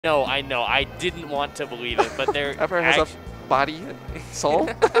No, I know. I didn't want to believe it, but they're Pepper has a body, soul.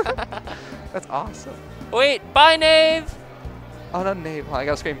 That's awesome. Wait, bye, Nave. Oh, no, Nave. I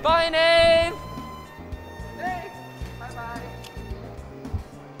gotta scream. Bye, Nave. Nave. Bye bye.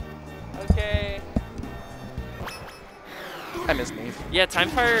 Okay. I miss Nave. Yeah,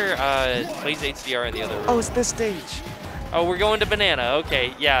 Timefire plays HDR in the other room. Oh, it's this stage. Oh, we're going to Banana.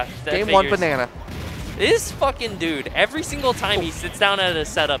 Okay, yeah. Game 1 Banana. This fucking dude, every single time he sits down at a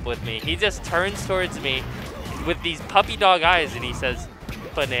setup with me, he just turns towards me with these puppy dog eyes and he says,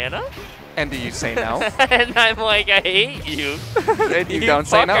 "Banana?" And do you say no? And I'm like, I hate you. And you don't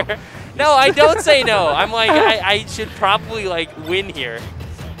say no? No, I don't say no. I'm like, I should probably like win here.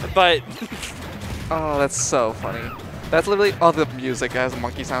 But oh, that's so funny. That's literally all the music has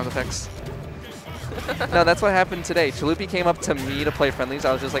monkey sound effects. No, that's what happened today. Chaloopy came up to me to play friendlies.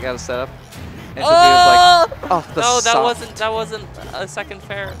 I was just like at a setup. And Chaloopy was like, oh, the no, soft. that wasn't a second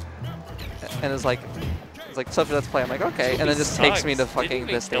fair. And it's like Sophie, let's play. I'm like, okay. And then just takes me to fucking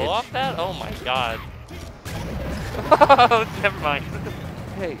this stage. Kill off that? Oh my god. Oh, never mind.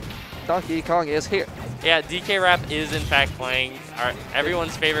 Hey, Donkey Kong is here. Yeah, DK Rap is in fact playing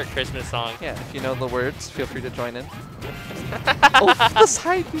everyone's favorite Christmas song. Yeah, if you know the words, feel free to join in. Oh, the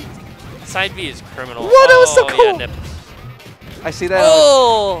side B. Side B is criminal. Whoa, that was so cool. Yeah, nip. I see that.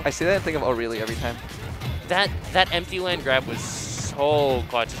 Oh! I see that and think of oh really every time. That empty land grab was so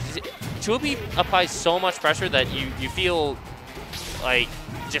clutch. Chaloopy applies so much pressure that you feel like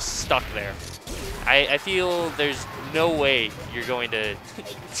just stuck there. I feel there's no way you're going to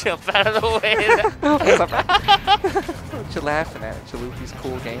jump out of the way. What's up, man? What you laughing at? Chaloopy's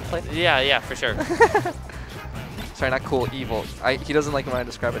cool gameplay? Yeah, for sure. Sorry, not cool, evil. He doesn't like when I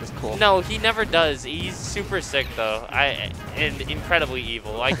describe it as cool. No, he never does. He's super sick though. And incredibly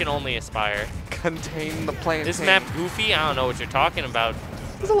evil. I can only aspire. Contain the plane. This map goofy? I don't know what you're talking about.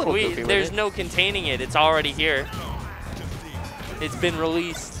 It's a little goofy. There's no containing it. It's already here. It's been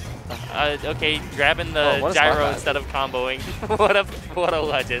released. Okay, grabbing the gyro instead of comboing. what a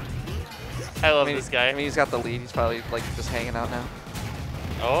legend. I love this guy. I mean, he's got the lead. He's probably like just hanging out now.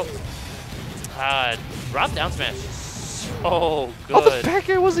 Oh. Rob down smash. So good. Oh, the back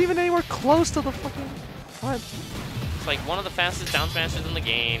air wasn't even anywhere close to the fucking front. It's like one of the fastest down smashes in the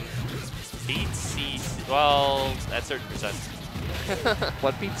game. Beats CC. Well, at certain percent.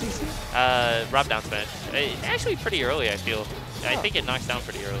 What beats CC? Rob down smash. Actually pretty early, I feel. I think it knocks down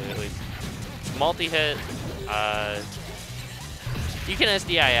pretty early, at least. Multi-hit. You can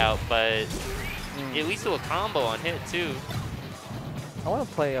SDI out, but at least do a combo on hit, too. I want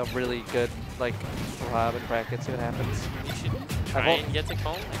to play a really good, like, Rob and bracket, see what happens. You should try and get to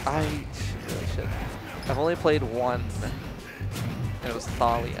Cone. I really should. I've only played one, and it was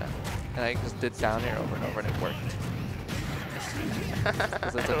Thalia. And I just did down air over and over, and it worked.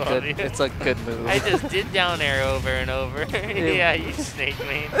 It's a good move. I just did down air over and over. Yeah, you snake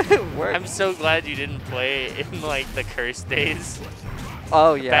me. It worked. I'm so glad you didn't play in like the curse days.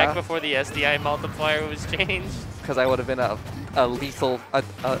 Oh yeah. Back before the SDI multiplier was changed. Because I would have been a lethal,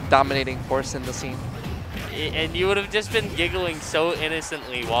 dominating force in the scene. And you would have just been giggling so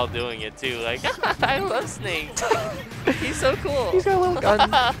innocently while doing it too. Like, I love Snake. He's so cool. He's got a little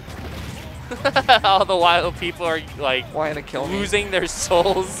gun. All the while people are like wanting to kill losing their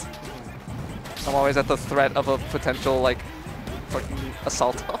souls. I'm always at the threat of a potential like fucking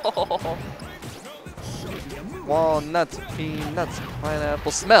assault. Walnuts, peanuts,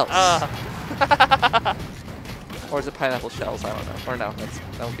 pineapple smells. Or is it pineapple shells? I don't know. Or no,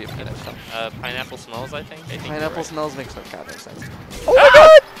 that would be a peanut shell. Pineapple smells, I think. Pineapple smells makes no goddamn sense. Oh my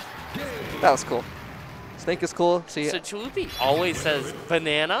god! That was cool. Snake is cool. See. So Chaloopy always says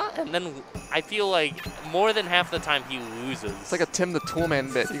banana, and then I feel like more than half the time he loses. It's like a Tim the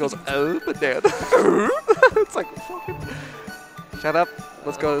Toolman bit. He goes, oh, banana. It's like, fucking. Shut up.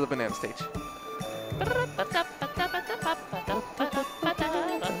 Let's go to the banana stage. I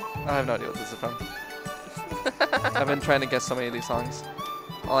have no idea what this is from. I've been trying to guess so many of these songs.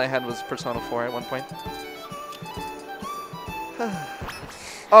 All I had was Persona 4 at one point.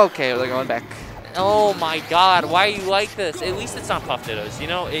 Okay, they're going back. Oh my god, why are you like this? At least it's not Puff Dittos, you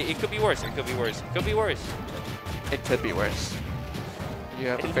know? It could be worse, it could be worse, it could be worse. It could be worse. You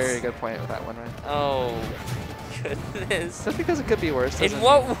have a very good point with that one, right? Oh, goodness. Just because it could be worse In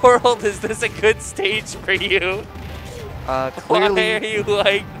what world is this a good stage for you? Clearly, why are you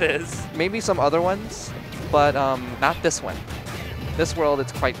like this? Maybe some other ones, but not this one. This world,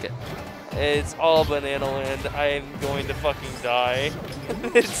 it's quite good. It's all Banana Land. I am going to fucking die.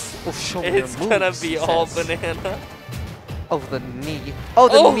 It's gonna be all banana. Oh, the knee. Oh,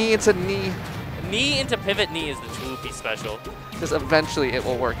 the knee. It's a knee. knee into pivot knee is the Chaloopy special. Because eventually it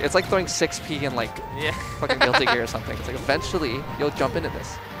will work. It's like throwing 6P in like fucking Guilty Gear or something. It's like eventually you'll jump into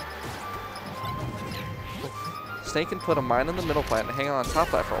this. Snake can put a mine in the middle plat and hang on top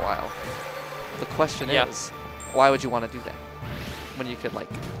plat for a while. The question is, why would you want to do that when you could like?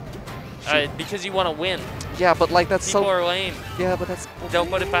 Because you want to win. Yeah, but like that's People are lame. Yeah, but that's. Don't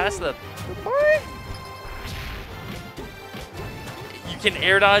put it past them. You can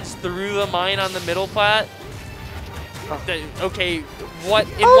air dodge through the mine on the middle plat. Okay, what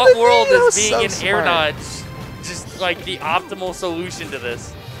in what world is being an air dodge just like the optimal solution to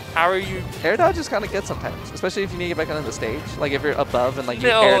this? How are you? Air dodges kind of good sometimes, especially if you need to get back onto the stage. Like if you're above and like you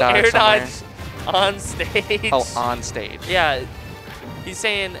air dodge on stage. Oh, on stage. Yeah. He's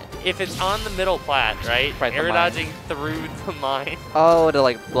saying if it's on the middle plat, right? Air dodging through the mine. Oh, to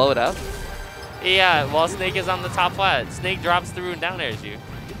like blow it up? Yeah, while Snake is on the top plat. Snake drops through and down airs you.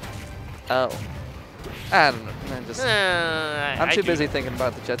 Oh. I don't know. I'm too busy it. thinking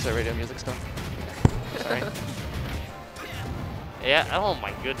about the Jet Set Radio music stuff. Sorry. Yeah, oh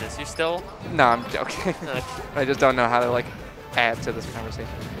my goodness, you're still? No, I'm joking. I just don't know how to like add to this conversation.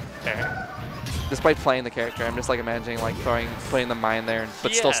 Fair. Despite playing the character, I'm just like imagining like putting the mine there,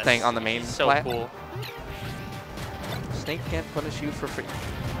 but still staying on the main plat. So cool. Snake can't punish you for free.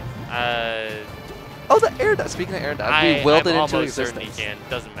 Oh, the air dodge. Speaking of air dodge, we willed it into existence. I'm almost certain he can.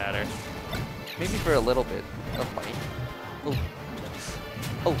 Doesn't matter. Maybe for a little bit of money. Oh.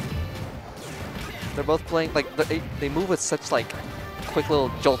 Oh. They're both playing like they move with such like quick little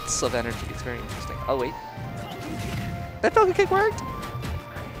jolts of energy. It's very interesting. Oh wait, that Falcon kick worked.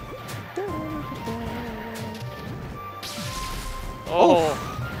 Oh.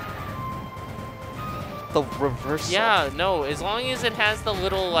 The reversal. Yeah, no. As long as it has the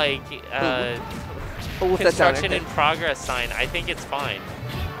little like with construction in progress sign, I think it's fine.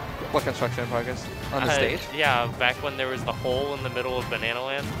 What construction in progress? On the stage? Yeah, back when there was the hole in the middle of Banana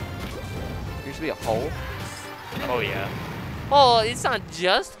Land. There used to be a hole? Oh, yeah. Well, it's not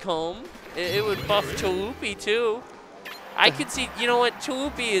just Comb. It would buff Chaloopy, too. I could see, you know what?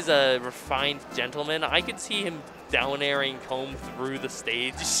 Chaloopy is a refined gentleman. I could see him down airing Comb through the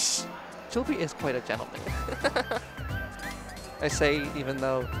stage. Chaloopy is quite a gentleman. I say, even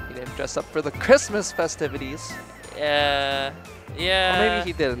though he didn't dress up for the Christmas festivities. Yeah. Or maybe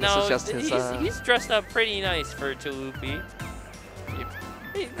he didn't. No, this is just his. He's dressed up pretty nice for Chaloopy.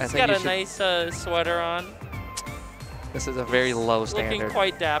 He's got a nice sweater on. This is a very low standard. Looking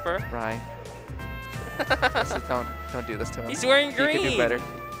quite dapper. Right. Don't do this to him. He's wearing green. He could do better.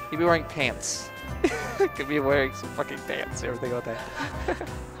 He'd be wearing pants. He could be wearing some fucking pants. You ever think about that?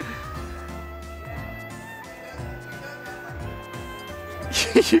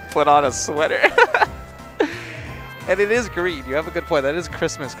 You put on a sweater. And it is green. You have a good point. That is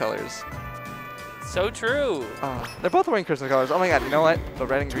Christmas colors. So true. They're both wearing Christmas colors. Oh my god, you know what? The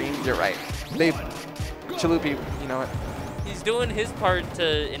red and green, you're right. Chaloopy, you know what? He's doing his part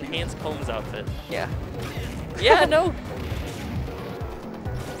to enhance Comb's outfit. Yeah. Yeah, no.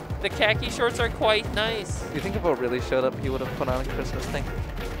 The khaki shorts are quite nice. You think if O'Reilly showed up, he would have put on a Christmas thing?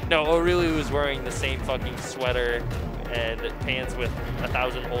 No, O'Reilly was wearing the same fucking sweater and pants with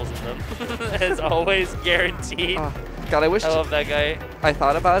 1,000 holes in them. As always, guaranteed. God, I love that guy. I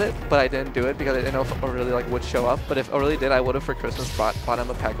thought about it, but I didn't do it because I didn't know if O'Reilly would show up. But if O'Reilly did, I would have for Christmas bought him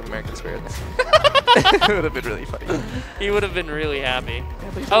a pack of American Spirits. It would have been really funny. He would have been really happy.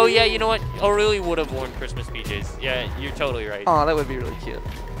 Yeah, oh yeah, you know what? O'Reilly would have worn Christmas PJs. Yeah, you're totally right. Oh, that would be really cute.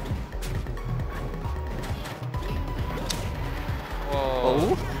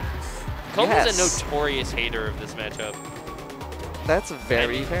 Whoa. Comb is a notorious hater of this matchup. That's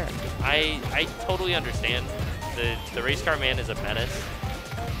very fair. I totally understand. The race car man is a menace.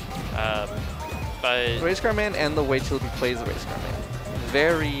 But the race car man and the way Chaloopy plays the race car man,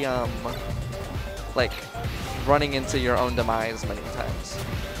 very like running into your own demise many times.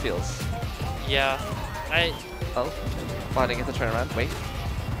 Feels. Yeah. Oh, I didn't get the turn around. Wait.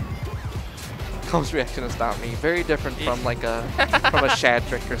 Comb's reaction is not me. Very different from like from a Shad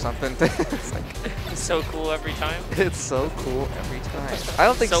trick or something. It's like it's so cool every time. It's so cool every time. I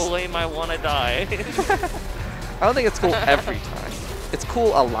don't think so lame. I wanna die. I don't think it's cool every time. It's cool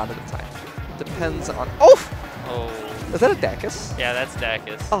a lot of the time. Depends on. Oh. Is that a Dacus? Yeah, that's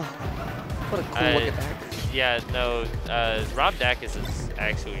Dacus. Oh, what a cool looking Dacus. Yeah, no. Rob Dacus is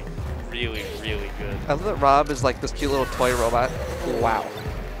actually really, really good. I love that Rob is like this cute little toy robot. Wow.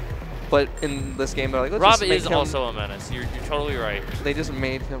 But in this game, they're like, let's Rob is also a menace. You're totally right. They just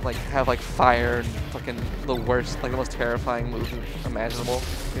made him like have like fire and fucking the worst, like the most terrifying move imaginable.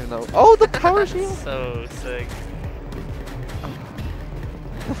 Even though, the power shield. So sick.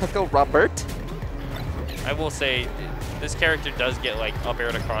 Let's go, Robert. I will say, this character does get like up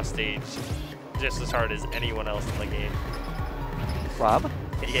aired across stage just as hard as anyone else in the game. Rob?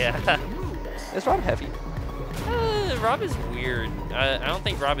 Yeah. Is Rob heavy? Rob is weird. I don't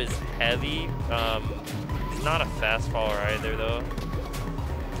think Rob is heavy. He's not a fast faller either, though.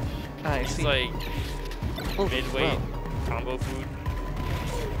 I He's see. like Oh, midweight wow. combo food.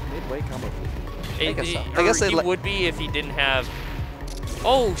 Midweight combo food. I guess so. Or I guess he would be if he didn't have.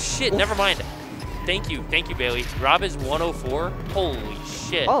 Oh shit! Oof. Never mind. Thank you, Bailey. Rob is 104. Holy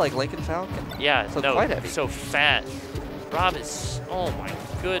shit. Oh, like Lincoln Falcon. Yeah, So no, quite heavy. so fat. Rob is. Oh my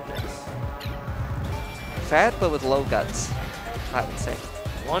goodness. Fat, but with low guts, I would say.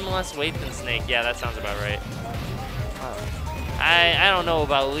 One less weight than Snake. Yeah, that sounds about right. Wow. I don't know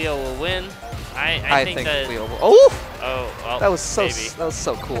about Leo will win. I think that. Leo will. Oh! Oh, well, That was so maybe. that was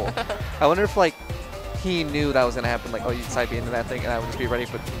so cool. I wonder if like he knew that was gonna happen. Like, oh, you side B into that thing, and I would just be ready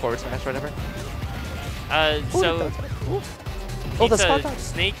for forward smash or whatever. So. Oh, the Pizza spot dodge.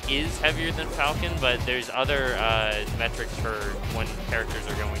 Snake is heavier than Falcon, but there's other metrics for when characters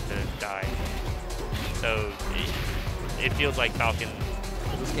are going to die. So it feels like Falcon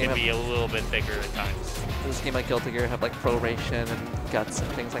can be a little bit bigger at times. Does this game like Guilty Gear have like proration and guts and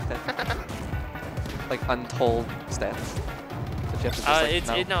things like that? Like untold stats. That you have to just,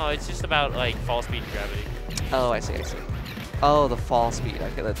 like, no, it's just about like fall speed and gravity. Oh, I see. Oh, the fall speed.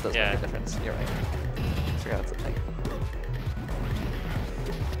 Okay, that does Yeah. make a difference. You're right. I forgot that's a thing.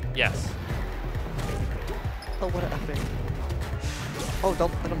 Yes. Oh, what an epic. Oh,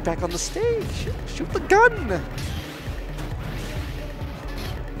 don't let him back on the stage. Shoot the gun.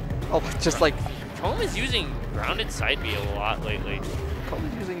 Oh, just like Comb is using grounded side B a lot lately. Cole's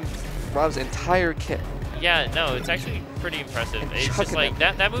using Rob's entire kit. Yeah, no, it's actually pretty impressive. And It's just chucking like it.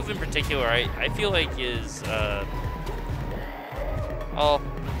 that move in particular, I feel like is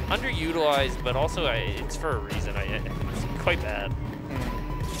underutilized, but also it's for a reason. It's quite bad.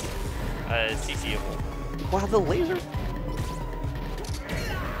 CCable. Wow, the laser.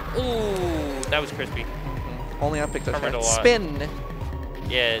 Ooh, that was crispy. Only on picked Covered a up. lot. Spin.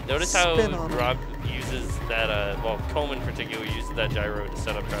 Yeah, notice how Spin on Rob uses that, well, Comb in particular uses that gyro to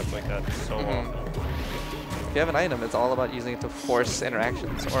set up traps like that so often. If you have an item, it's all about using it to force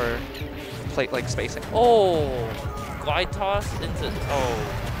interactions or plate like spacing. Oh, glide toss into, and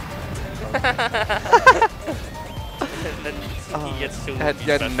then he gets to You had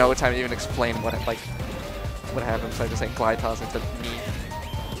no time to even explain what happened, so I just say glide toss into me.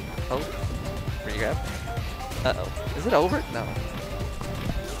 Oh, free grab. Uh-oh. Is it over? No.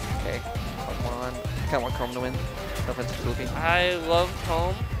 Okay, come on. Kind of want Chrome to win. No offense to Chaloopy. I love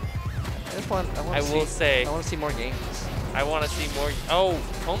Comb. I will say, I want to see more games. I want to see more. Oh,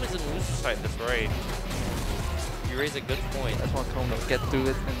 Comb is in loser side. That's right. You raise a good point. I just want Chrome to get through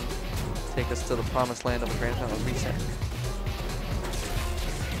it and take us to the promised land of a grand final reset.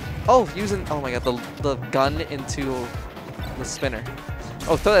 Oh, oh my god, the gun into the spinner.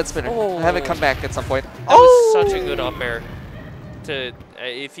 Oh, throw that spinner. Oh. Have it come back at some point. That was such a good up air.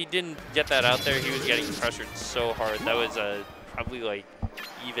 If he didn't get that out there, he was getting pressured so hard. That was probably like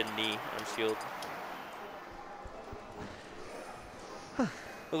even knee on shield.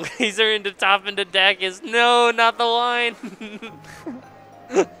 Laser into top into Dacus. No, not the line.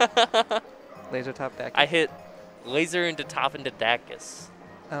 Laser top deck. I hit laser into top into Dacus.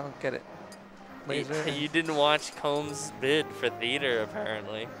 I don't get it. Laser. You didn't watch Combs' bid for theater,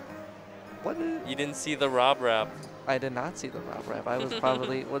 apparently. What? You didn't see the Rob rap. I did not see the Rob rap. I was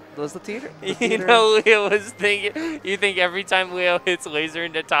probably what was the theater? The You theater? know, Leo was thinking. You think every time Leo hits laser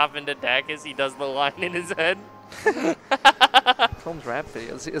into top into Dacus, he does the line in his head? Combs rap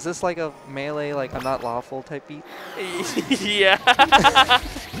videos. Is this like a melee, like I'm not lawful type beat? Yeah.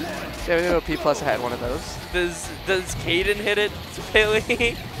 Yeah, we know P Plus had one of those. Does Caden hit it,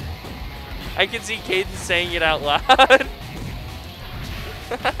 Billy? I can see Caden saying it out loud.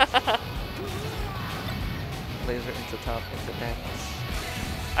 Laser into top into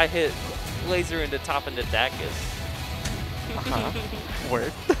Dacus. I hit laser into top into Dacus.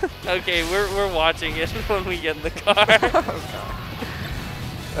 Word. Okay, we're watching it when we get in the car.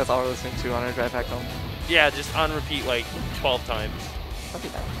 That's all we're listening to on our drive back home. Yeah, just on repeat like 12 times. That'd be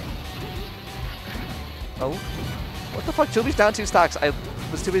bad. Oh, what the fuck? Chaloopy's down 2 stocks. I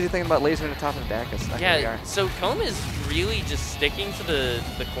was too busy thinking about laser into top and Dacus. Here we Yeah, are. so Comb is really just sticking to the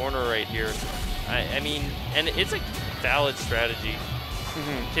corner right here. I mean, and it's a valid strategy.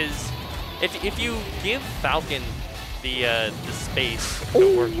 Because if you give Falcon the space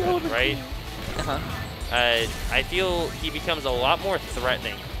to work with, right? I feel he becomes a lot more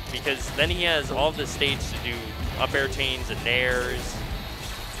threatening because then he has all the stage to do up air chains and nairs,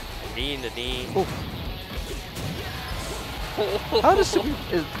 knee into knee. How is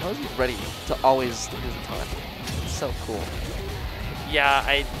he ready to always use a taunt? It's so cool.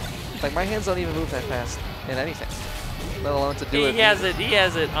 Yeah, like my hands don't even move that fast in anything, let alone to do it. He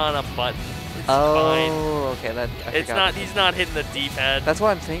has it on a button. It's fine. Okay, that He's not hitting the D-pad. That's what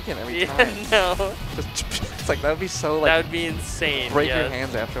I'm thinking every time. No. It's like that would be so like. That would be insane. Break your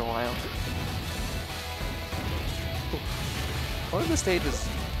hands after a while. One of the stages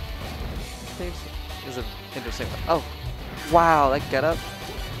is an interesting one. Oh, wow, that get up.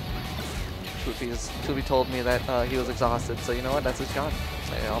 Chaloopy told me that he was exhausted, so you know what? That's his job.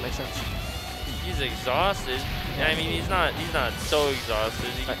 So it all makes sense. He's exhausted. I mean, he's not so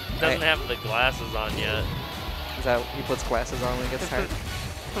exhausted. He doesn't have the glasses on yet. Is that he puts glasses on when he gets tired?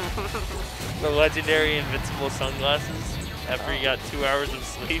 The legendary invincible sunglasses after he got 2 hours of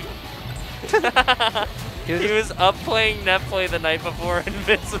sleep. He was up playing net play the night before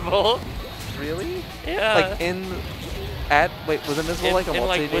Invincible. Really? Yeah. Like wait, was Invincible like a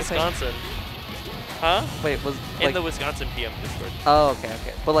multi-day like Wisconsin? thing? Huh? Wait, was in the Wisconsin PM Discord. Oh, okay.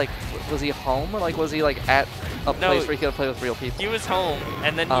 But like, was he home or like was he like at a place where he could play with real people? He was home,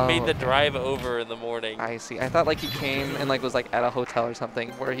 and then he made the drive over in the morning. I see. I thought like he came and like was like at a hotel or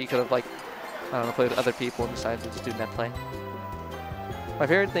something where he could have like, I don't know, played with other people and decided to just do net play. My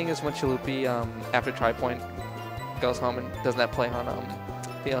favorite thing is when Chaloopy, after Tripoint, goes home and does net play on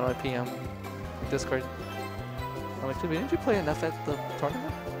the Illinois PM Discord. I'm like, dude, didn't you play enough at the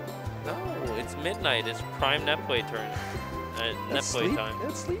tournament? No, it's midnight. It's prime net play turn. Net play time.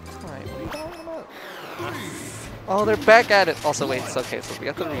 It's sleep time. What are you talking about? Oh, they're back at it. Also, wait, it's okay. So we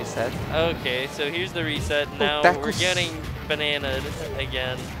got the reset. Okay, so here's the reset. Now we're getting bananaed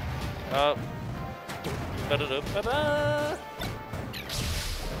again. Oh. Ba-da-da-ba-da.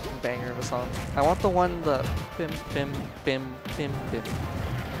 Banger of a song. I want the one, the bim bim bim bim bim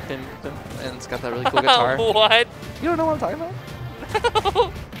bim bim, and it's got that really cool guitar. What? You don't know what I'm talking about?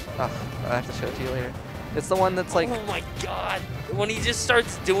 No. Oh, I have to show it to you later. It's the one that's like. Oh my god! When he just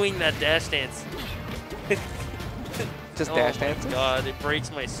starts doing that dash dance. Just dash dance? Oh my god! It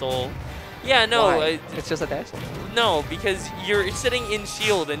breaks my soul. Yeah, no. It's just a dash dance. No, because you're sitting in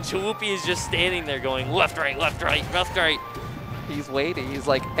shield and Chaloopy is just standing there going left, right, left, right, left, right. He's waiting. He's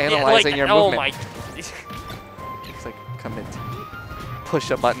like analyzing your movement. Oh my. He's like, commit. Push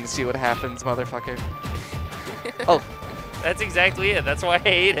a button, see what happens, motherfucker. Oh. That's exactly it. That's why I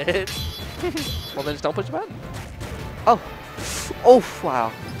hate it. Well, then just don't push a button. Oh. Oh,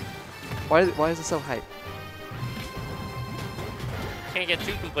 wow. Why is it so hype? Can't get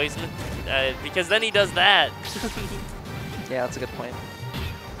too complacent because then he does that. Yeah, that's a good point.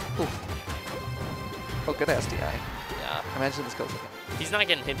 Ooh. Oh, good SDI. Yeah. Imagine this goes again. He's not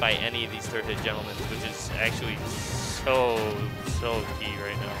getting hit by any of these third hit gentlemen, which is actually so key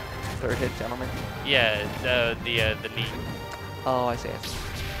right now. Third hit gentlemen? Yeah, the knee. Oh, I see.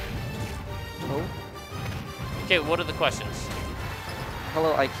 Oh. Okay, what are the questions?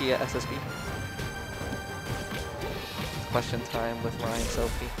 Hello, IKEA SSB. Question time with Ryan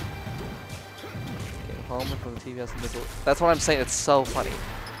Sophie. Getting home from the TVS middle. That's what I'm saying. It's so funny.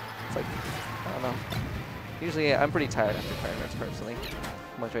 It's like, I don't know. Usually, yeah, I'm pretty tired after tournaments personally.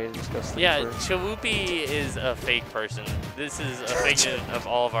 I'm much ready to just go sleep. Yeah, Chaloopy is a fake person. This is a figment of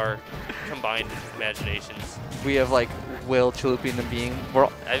all of our combined imaginations. We have like Will, Chaloopy, and the being.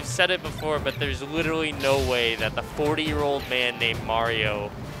 I've said it before, but there's literally no way that the 40-year-old man named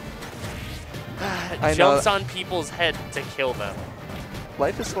Mario jumps on people's head to kill them.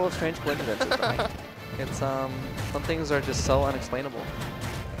 Life is full of strange coincidences, right? It's some things are just so unexplainable.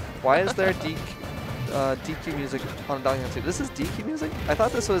 Why is there DQ music on a document too? This is DQ music? I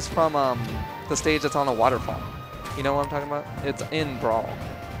thought this was from the stage that's on a waterfall. You know what I'm talking about? It's in Brawl.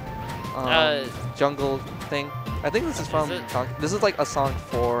 Jungle thing. I think this is from. This is like a song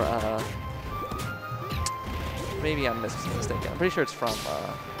for. Maybe I'm mistaken. I'm pretty sure it's from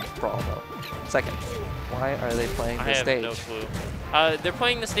Brawl though. Second. Why are they playing this stage? I have no clue. They're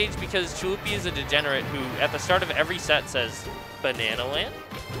playing the stage because Chaloopy is a degenerate who, at the start of every set, says "Banana Land,"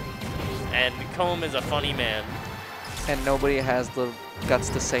 and Comb is a funny man. And nobody has the guts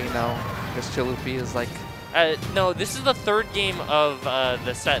to say no because Chaloopy is like. No, this is the third game of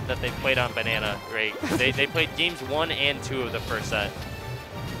the set that they played on Banana, right? they played games 1 and 2 of the first set.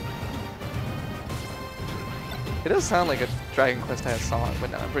 It does sound like a Dragon Quest has song,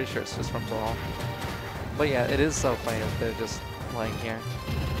 but no, I'm pretty sure it's just from Brawl. But yeah, it is so funny that they're just playing here.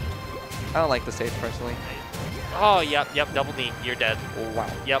 I don't like the stage personally. Oh, yep, double D, you're dead. Wow.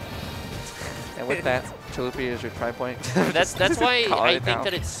 Yep. And with that, Chaloopy is your Tripoint. That's why I think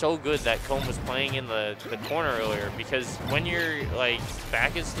that it's so good that Comb was playing in the corner earlier, because when your like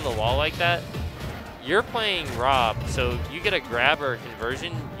back is to the wall like that, you're playing Rob, so you get a grab or a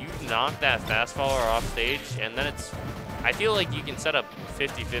conversion, you knock that fast faller off stage, and then it's, I feel like you can set up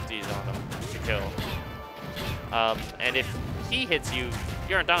 50-50s on him to kill. And if he hits you,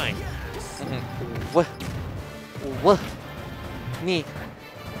 you aren't dying. What? What? Knee.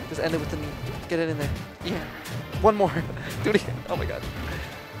 Just end it with the knee. Get it in there. Yeah. One more. Do it again. Oh my god.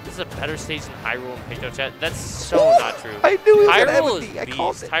 This is a better stage than Hyrule and Picto Chat. That's so not true. I knew he was Hyrule FD. is I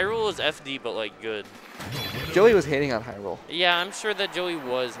called beast. it. Hyrule is FD, but like good. Joey was hating on Hyrule. Yeah, I'm sure that Joey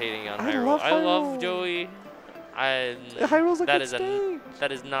was hating on I Hyrule. love I love Hyrule. Joey. Hyrule's a that good is stage.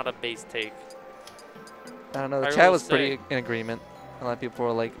 that is not a base take. I don't know. The Hyrule's chat was sick. pretty in agreement. A lot of people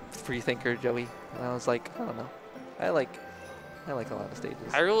were like, free thinker Joey. And I was like, I don't know. I like a lot of stages.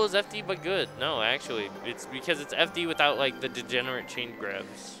 Hyrule is FD, but good. No, actually, it's because it's FD without like the degenerate chain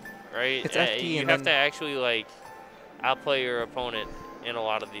grabs, right? It's FD you and have to then- actually like outplay your opponent in a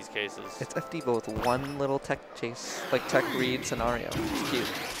lot of these cases. It's FD, but with one little tech chase, like tech read scenario. It's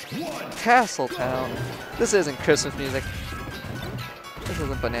cute. Castletown. This isn't Christmas music. This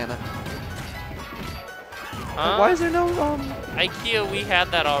isn't Banana. Why is there no IKEA, we had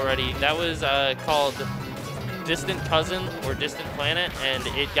that already. That was called Distant Cousin or Distant Planet, and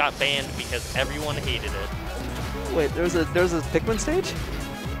it got banned because everyone hated it. Wait, there's a Pikmin stage?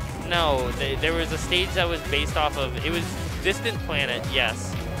 No, there was a stage that was based off of, it was Distant Planet,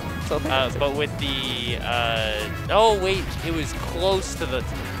 yes. So But with the, oh wait, it was close to the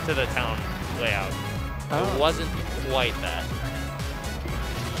town layout. Oh. It wasn't quite that.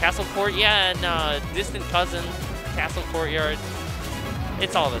 Castle Court, yeah, and Distant Cousin, Castle Courtyard,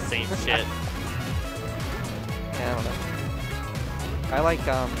 it's all the same shit. Yeah, I don't know. I like,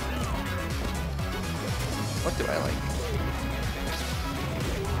 what do I like?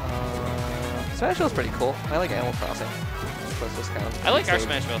 Smashville's pretty cool. I like Animal Crossing. That's just kind of I like our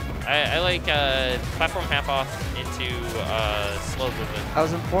stage. Smashville. I like platform half off into slow movement. I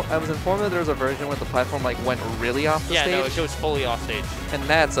was informed that there was a version where the platform like went really off the Yeah, stage. no, it goes fully off stage. And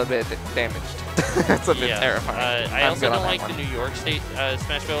that's a bit damaged. That's a bit terrifying. I I'm also good on don't that like one. the New York State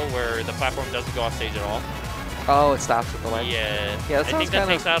Smashville where the platform doesn't go off stage at all. Oh, it stops at the ledge. Yeah, Yeah, that I sounds think that kind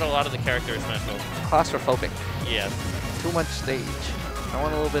takes of out a lot of the character of Smashville. claustrophobic. Yeah. Too much stage. I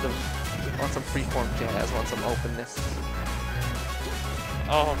want a little bit of, I want some freeform jazz, I want some openness.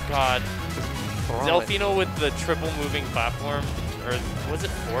 Oh god. Just throw it. Delfino with the triple moving platform, or was it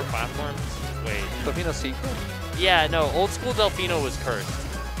 4 platforms? Wait. Delfino secret? Yeah, no, old school Delfino was cursed.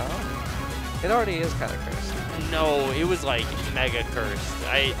 Oh. It already is kind of cursed. No, it was like mega cursed.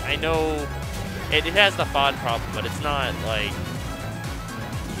 I know it has the FOD problem, but it's not like.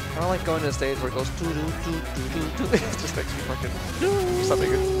 I don't like going to a stage where it goes doo doo doo doo doo doo. It just makes me fucking something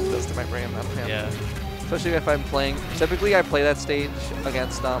it does to my brain. I'm not a fan. Yeah. Especially if I'm playing. Typically, I play that stage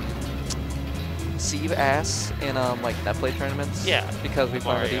against Sieve Ass in like netplay tournaments. Yeah. Because we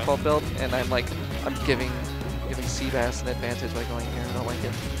play on the Mario. default build, and I'm like, I'm giving Sieve Ass an advantage by going here. I don't like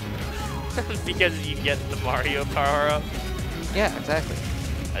it. Because you get the Mario power up. Yeah, exactly.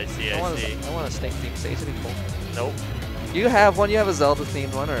 I see. I I want see. a snake themed stage. It'd be cool. Nope. You have one. You have a Zelda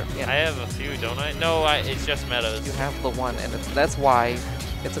themed one, or yeah. I have a few, don't I? No, it's just meadows. You have the one, and that's why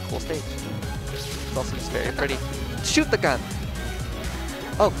it's a cool stage. It's also just very pretty. Shoot the gun!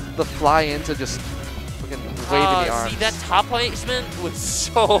 Oh, the fly into just fucking waving the arms. See, that top placement was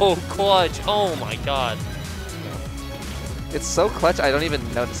so clutch. Oh my god. It's so clutch, I don't even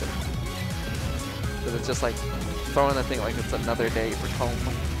notice it. Because it's just like throwing the thing like it's another day for home.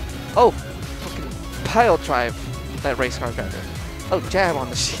 Oh, fucking pile drive that race car driver. Oh, jab on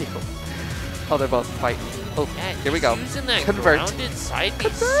the shield. Oh, they're both fighting. Oh, Yeah, here we go. he's using that Convert. grounded side B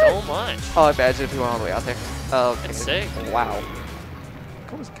Convert. so much. Oh, imagine if we went all the way out there. Oh, okay. That's sick. Wow.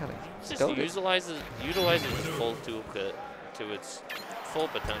 Goes kind Just of utilizes its full toolkit to its full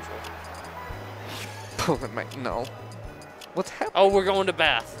potential. No. What's happening? Oh, we're going to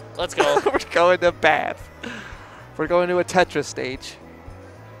Bath. Let's go. We're going to Bath. We're going to a Tetris stage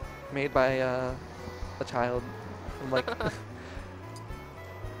made by a child from like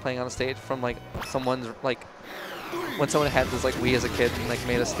playing on a stage from like someone's like when someone had this like Wii as a kid and like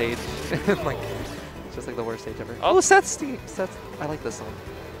made a stage and like it's just like the worst stage ever. Oh. Oh, Seth's Steve. I like this song.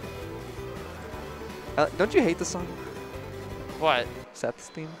 Don't you hate this song? What? Seth's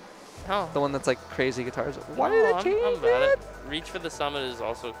theme? Oh. The one that's like crazy guitars. Why No, did it I'm change about that? it. Reach for the Summit is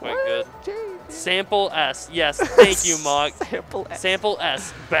also quite Why good. did it change it? Sample S. Yes, thank you, Mog. Sample S. Sample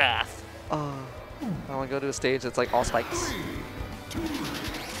S. Bath. I want to go to a stage that's like all spikes.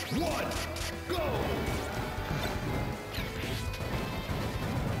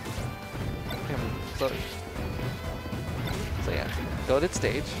 So yeah, go to the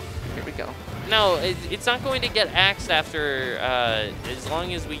stage, Here we go. No, it's not going to get axed after, as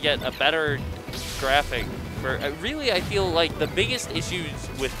long as we get a better graphic. Really, I feel like the biggest issues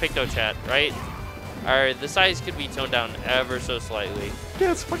with PictoChat, right, are the size could be toned down ever so slightly.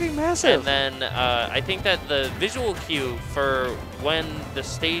 Yeah, it's fucking massive. And then I think that the visual cue for when the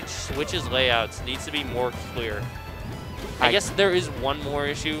stage switches layouts needs to be more clear. I guess there is one more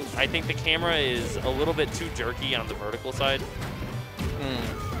issue. I think the camera is a little bit too jerky on the vertical side.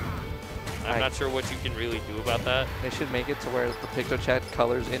 I'm not sure what you can really do about that. They should make it to where the PictoChat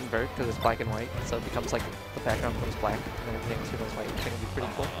colors invert because it's black and white, so it becomes like the background becomes black and then everything becomes white. I think it'd be pretty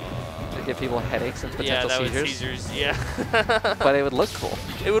cool. It'd give people headaches and potential seizures. Yeah. But it would look cool.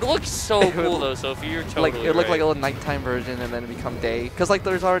 It would look so cool though, Sophie. You're totally like it would look right. like a little nighttime version and then become day. Because like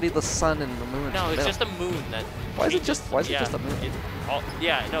there's already the sun and the moon. No, it's just a moon that. Why is it just a moon?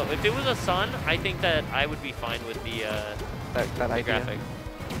 Yeah, no. If it was a sun, I think that I would be fine with the that idea. graphic.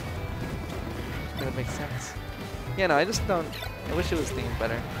 That would make sense. Yeah, no, I just don't. I wish it was themed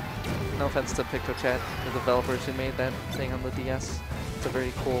better. No offense to PictoChat, the developers who made that thing on the DS. It's a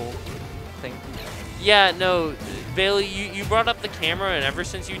very cool thing. Yeah, no, Bailey, you brought up the camera, and ever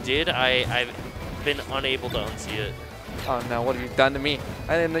since you did, I've been unable to unsee it. Oh no, what have you done to me?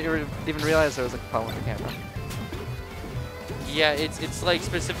 I didn't even realize there was a problem with the camera. Yeah, it's like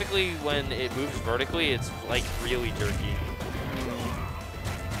specifically when it moves vertically, it's like really jerky.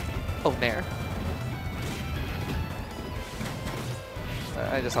 Oh, Nair.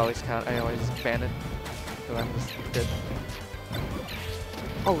 I just always ban it because I'm just good.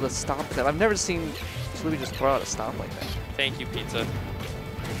 Oh, the stomp attack. I've never seen Chaloopy just throw out a stomp like that. Thank you, Pizza.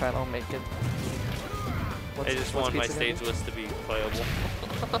 If I don't make it. I just want my stage list to be playable.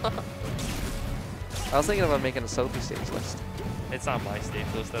 I was thinking about making a Sophie stage list. It's not my stage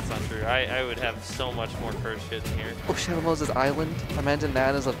list, that's not true. I would have so much more cursed shit in here. Oh, Shadow Moses Island. Imagine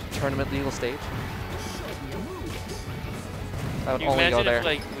that as a tournament legal stage. I would Can you only imagine go there. if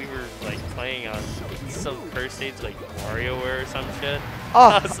like we were like playing on some cursed stage like WarioWare or some shit?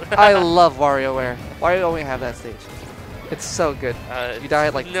 Oh, I love WarioWare. Why do you only have that stage? It's so good. You die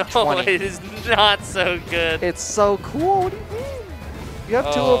at like 20. No, it is not so good. It's so cool. What do you mean? You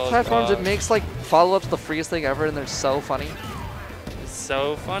have two little platforms. It makes like follow-ups the freest thing ever, and they're so funny. It's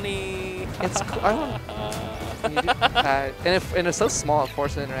so funny. It's cool. And it's so small. It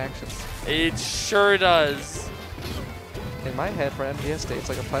forces interactions. It sure does. In my head, for MGS Day, it's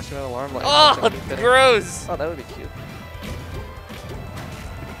like a plastic metal alarm light. Oh, gross! Oh, that would be cute.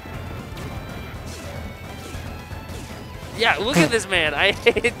 Yeah, look at this man. I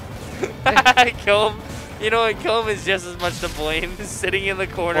hate Kilm. You know what? Kilm is just as much to blame. Sitting in the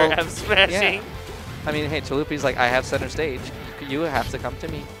corner, Well, smashing. Yeah. I mean, hey, Chaloopy's like, I have center stage. You have to come to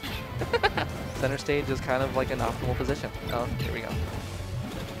me. Center stage is kind of like an optimal position. Oh, here we go.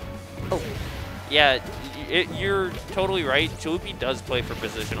 Oh. Yeah, you're totally right. Chaloopy does play for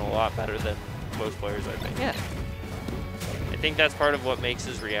position a lot better than most players, I think. Yeah. I think that's part of what makes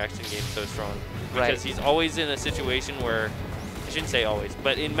his reaction game so strong. Because Right. he's always in a situation where, I shouldn't say always,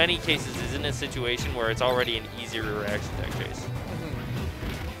 but in many cases is in a situation where it's already an easier reaction tech chase.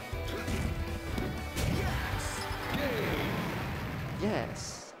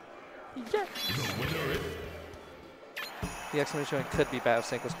 Yes. Yes. The exclamation point could be bad if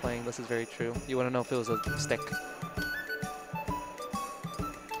Snake was playing. This is very true. You want to know if it was a stick.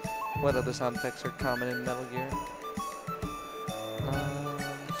 What other sound effects are common in Metal Gear?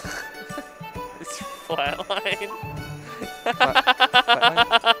 It's flatline.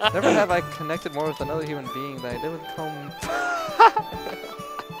 Flatline? Never have I connected more with another human being than I did with Comb.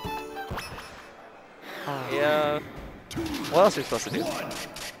 Yeah. What else are you supposed to do?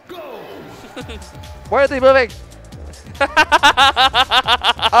 Where are they moving?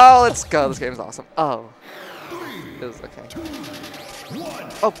 Oh, let's go. This game is awesome. Oh. It was okay.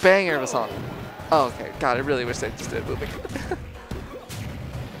 Oh, banger of a song. Oh, okay. God, I really wish they just did moving.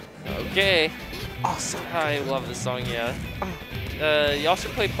 Okay. Awesome. I love this song, yeah. Y'all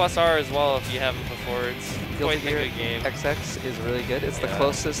should play Plus R as well if you haven't before. It's quite a good game. XX is really good. It's the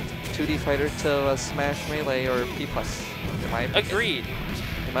closest 2D fighter to a Smash Melee or P+. In my opinion. Agreed.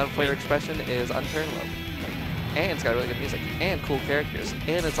 The amount of player expression is unparalleled. And it's got really good music and cool characters.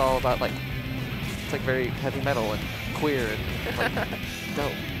 And it's all about like, it's like very heavy metal and queer and like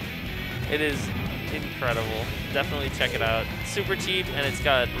dope. It is incredible. Definitely check it out. Super cheap, and it's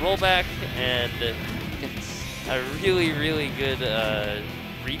got rollback and a really, really good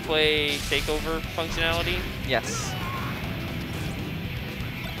replay takeover functionality. Yes.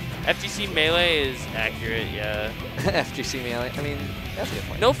 FGC Melee is accurate, yeah. FGC Melee. I mean, that's a good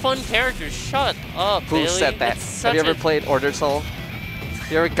point. No fun characters. Shut up, Who Bailey. said that? It's Have you such ever played Order Soul?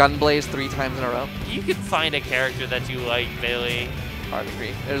 You ever gun blaze 3 times in a row? You can find a character that you like, Bailey. Hard to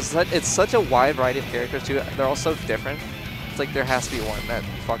agree. It's such a wide variety of characters too. They're all so different. It's like there has to be one that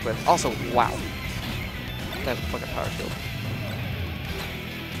fuck with. Also, wow. That fucking power shield.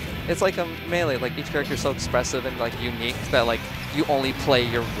 It's like a Melee. Like each character is so expressive and like unique that like you only play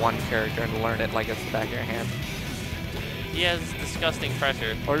your one character and learn it like it's the back of your hand. He has disgusting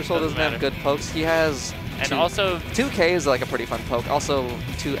pressure. Order Soul doesn't have good pokes. He has and also 2K is like a pretty fun poke. Also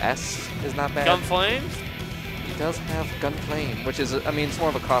 2S is not bad. Gun Flame? He does have Gun Flame, which is, I mean, it's more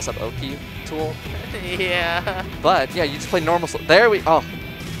of a cross-up Oki tool. Yeah. But yeah, you just play normal Soul. There we, oh,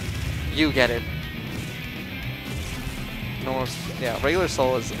 you get it. Normal, yeah, regular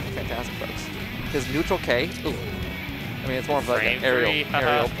Soul is fantastic, folks. His neutral K, ooh. I mean, it's more of like an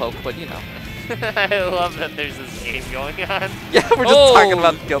aerial poke, but you know. I love that there's this game going on. Yeah, we're just talking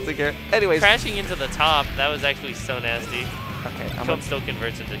about guilty gear. Anyways. Crashing into the top, that was actually so nasty. Okay. Kill still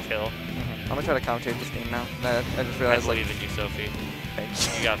converts into kill. I'm gonna try to commentate this game now. I just realized, I believe in you, Sophie. Thank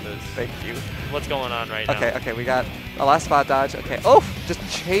you. You got this. Thank you. What's going on right now? Okay, we got a last spot dodge. Okay. Oh, just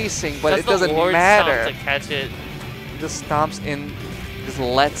chasing, but it doesn't Lord matter. Stomp to catch it. Just stomps in. Just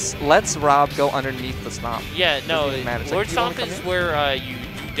lets Rob go underneath the stomp. Yeah, no. Lord like, Stomp is where you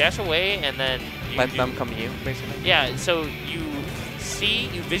dash away and then you let them come to you, basically. Yeah. So you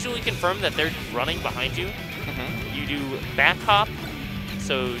visually confirm that they're running behind you. You do back hop.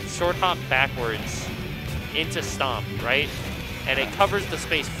 So short hop backwards into Stomp, right? And it covers the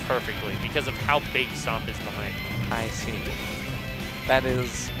space perfectly because of how big Stomp is behind. I see. That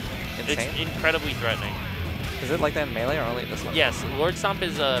is insane. It's incredibly threatening. Is it like that in Melee or only this one? Yes, Lord Stomp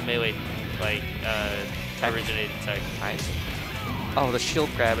is a Melee, like, originated tech. I see. Oh, the shield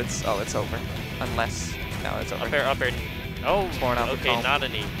grab, it's over. Unless, no, it's over. Up air. Oh, okay, not a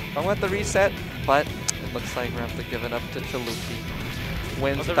knee. I want the reset, but it looks like we have to give it up to Chaloopy.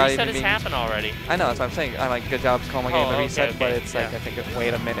 Wins well, the reset has happened already. I know, that's what I'm saying. I'm like, good job calling my game the reset, but it's like, I think,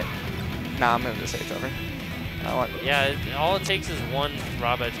 wait a minute. Nah, I'm going to just say it's over. Yeah, all it takes is one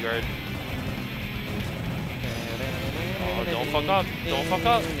Rob edge guard. Oh, don't fuck up. Don't fuck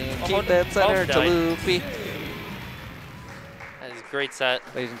up. Keep that center, Chaloopy. That is a great set.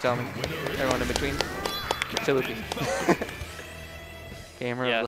 Ladies and gentlemen, everyone in between, Chaloopy. Gamer of the